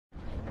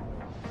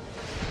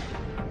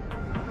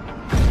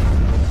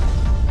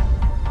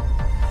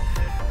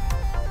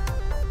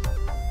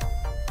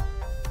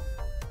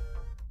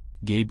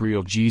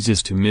Gabriel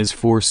Jesus to miss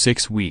for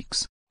 6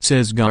 weeks,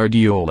 says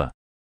Guardiola.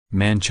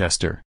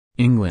 Manchester,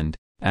 England,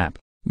 App.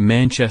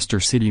 Manchester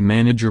City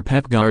manager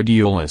Pep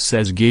Guardiola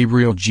says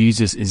Gabriel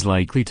Jesus is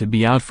likely to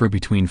be out for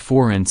between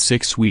 4 and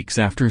 6 weeks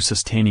after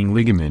sustaining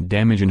ligament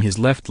damage in his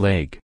left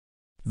leg.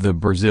 The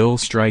Brazil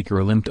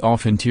striker limped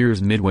off in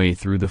tears midway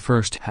through the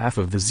first half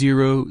of the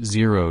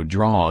 0-0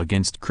 draw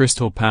against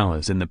Crystal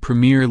Palace in the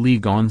Premier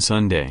League on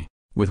Sunday,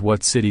 with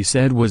what City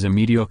said was a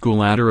medial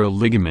collateral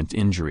ligament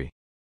injury.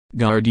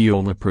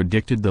 Guardiola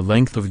predicted the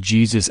length of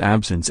Jesus'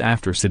 absence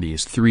after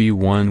City's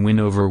 3-1 win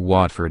over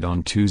Watford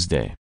on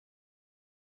Tuesday.